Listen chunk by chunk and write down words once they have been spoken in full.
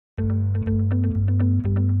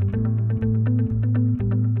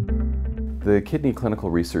The Kidney Clinical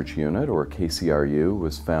Research Unit, or KCRU,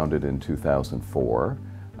 was founded in 2004.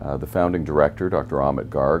 The founding director, Dr. Amit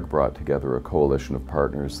Garg, brought together a coalition of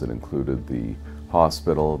partners that included the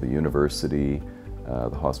hospital, the university,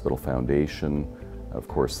 the hospital foundation, of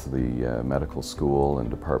course the medical school and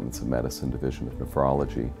departments of medicine, division of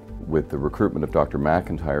nephrology. With the recruitment of Dr.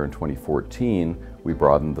 McIntyre in 2014, we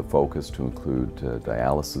broadened the focus to include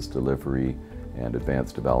dialysis delivery and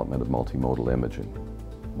advanced development of multimodal imaging.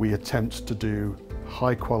 We attempt to do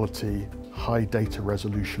high quality, high data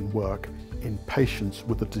resolution work in patients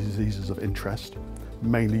with the diseases of interest,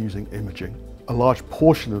 mainly using imaging. A large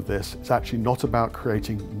portion of this is actually not about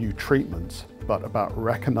creating new treatments, but about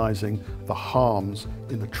recognizing the harms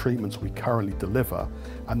in the treatments we currently deliver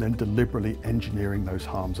and then deliberately engineering those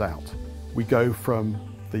harms out. We go from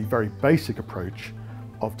the very basic approach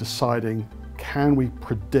of deciding, can we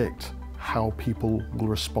predict how people will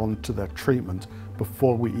respond to their treatment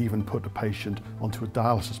before we even put a patient onto a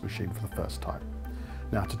dialysis machine for the first time.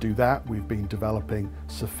 Now, to do that, we've been developing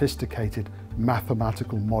sophisticated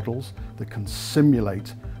mathematical models that can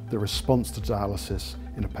simulate the response to dialysis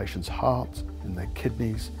in a patient's heart, in their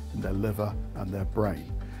kidneys, in their liver, and their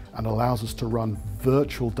brain, and allows us to run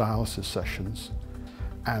virtual dialysis sessions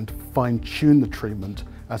and fine-tune the treatment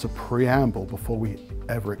as a preamble before we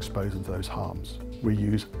ever expose them to those harms. We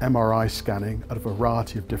use MRI scanning at a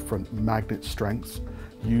variety of different magnet strengths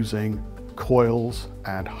using coils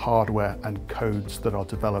and hardware and codes that are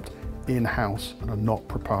developed in-house and are not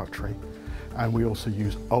proprietary. And we also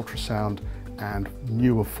use ultrasound and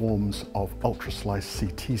newer forms of ultraslice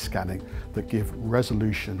CT scanning that give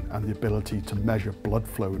resolution and the ability to measure blood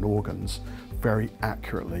flow in organs very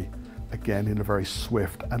accurately, again in a very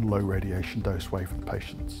swift and low radiation dose way for the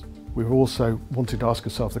patients. We've also wanted to ask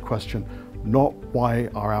ourselves the question, not why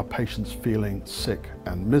are our patients feeling sick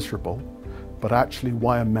and miserable, but actually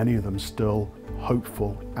why are many of them still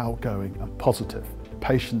hopeful, outgoing and positive.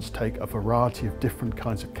 Patients take a variety of different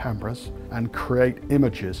kinds of cameras and create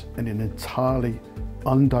images in an entirely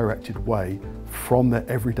undirected way from their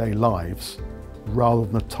everyday lives rather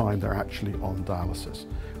than the time they're actually on dialysis.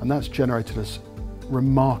 And that's generated us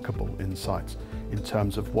remarkable insights in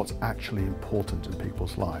terms of what's actually important in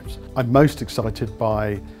people's lives. I'm most excited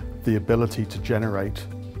by the ability to generate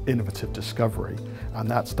innovative discovery, and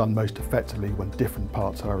that's done most effectively when different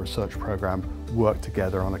parts of our research program work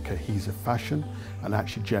together on a cohesive fashion and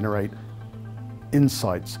actually generate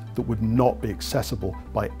insights that would not be accessible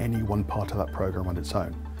by any one part of that program on its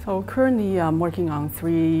own. So currently I'm working on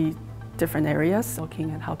 3 different areas,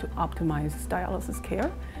 looking at how to optimize dialysis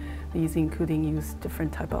care. These including use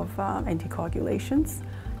different type of anticoagulations.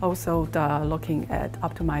 Also looking at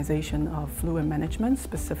optimization of fluid management,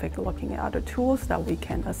 specifically looking at other tools that we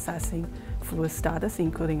can assessing fluid status,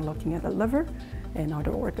 including looking at the liver and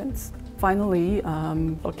other organs. Finally,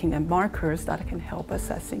 looking at markers that can help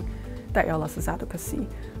assessing dialysis advocacy.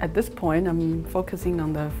 At this point, I'm focusing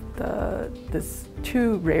on this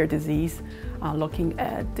 2 rare disease, looking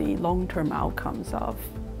at the long-term outcomes of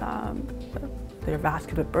their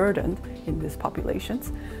vascular burden in these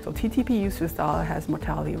populations. So TTP use has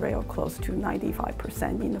mortality rate of close to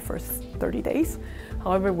 95% in the first 30 days.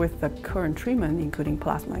 However, with the current treatment, including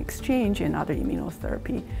plasma exchange and other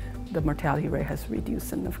immunotherapy, the mortality rate has reduced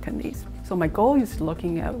significantly. So my goal is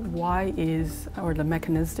looking at the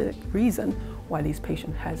mechanistic reason why these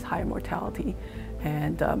patients has higher mortality.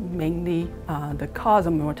 And mainly the cause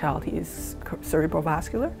of mortality is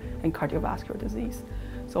cerebrovascular and cardiovascular disease.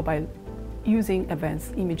 So by using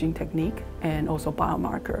advanced imaging technique and also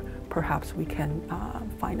biomarker, perhaps we can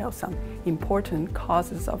find out some important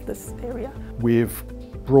causes of this area. We've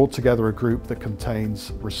brought together a group that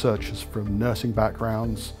contains researchers from nursing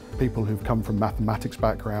backgrounds, people who've come from mathematics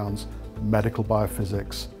backgrounds, medical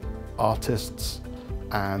biophysics, artists,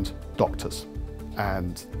 and doctors.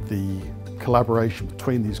 And the collaboration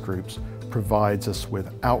between these groups provides us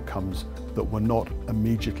with outcomes that were not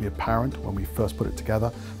immediately apparent when we first put it together,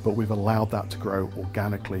 but we've allowed that to grow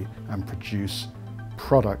organically and produce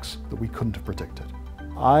products that we couldn't have predicted.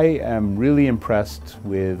 I am really impressed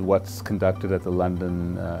with what's conducted at the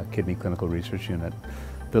London Kidney Clinical Research Unit.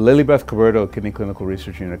 The Lilibeth Caberto Kidney Clinical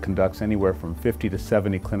Research Unit conducts anywhere from 50 to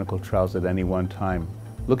 70 clinical trials at any one time,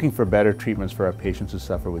 looking for better treatments for our patients who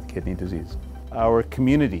suffer with kidney disease. Our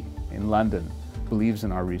community in London believes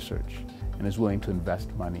in our research and is willing to invest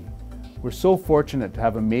money. We're so fortunate to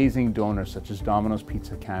have amazing donors such as Domino's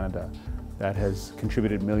Pizza Canada that has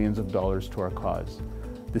contributed millions of dollars to our cause.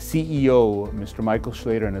 The CEO, Mr. Michael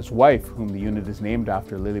Schlater, and his wife, whom the unit is named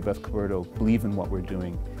after, Lilibeth Caberto, believe in what we're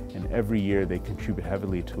doing, and every year they contribute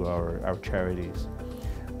heavily to our charities.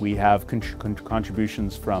 We have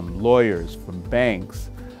contributions from lawyers, from banks,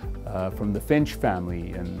 from the Finch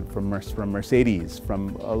family, and from Mercedes,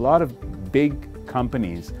 from a lot of big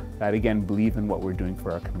companies that again believe in what we're doing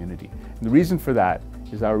for our community. And the reason for that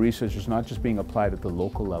is our research is not just being applied at the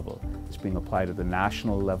local level, it's being applied at the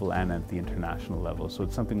national level and at the international level. So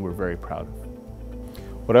it's something we're very proud of.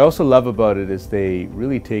 What I also love about it is they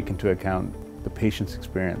really take into account the patient's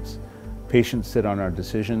experience. Patients sit on our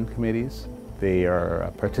decision committees, they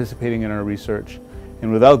are participating in our research,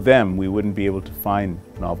 and without them we wouldn't be able to find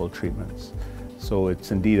novel treatments. So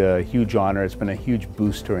it's indeed a huge honor, it's been a huge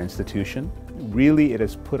boost to our institution. Really, it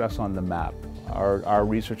has put us on the map. Our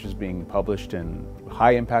research is being published in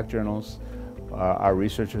high impact journals. Our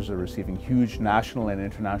researchers are receiving huge national and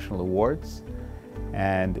international awards,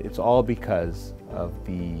 and it's all because of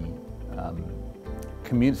the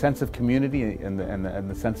sense of community and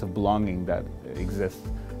the sense of belonging that exists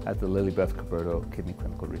at the Lilibeth Caberto Kidney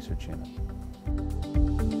Clinical Research Unit.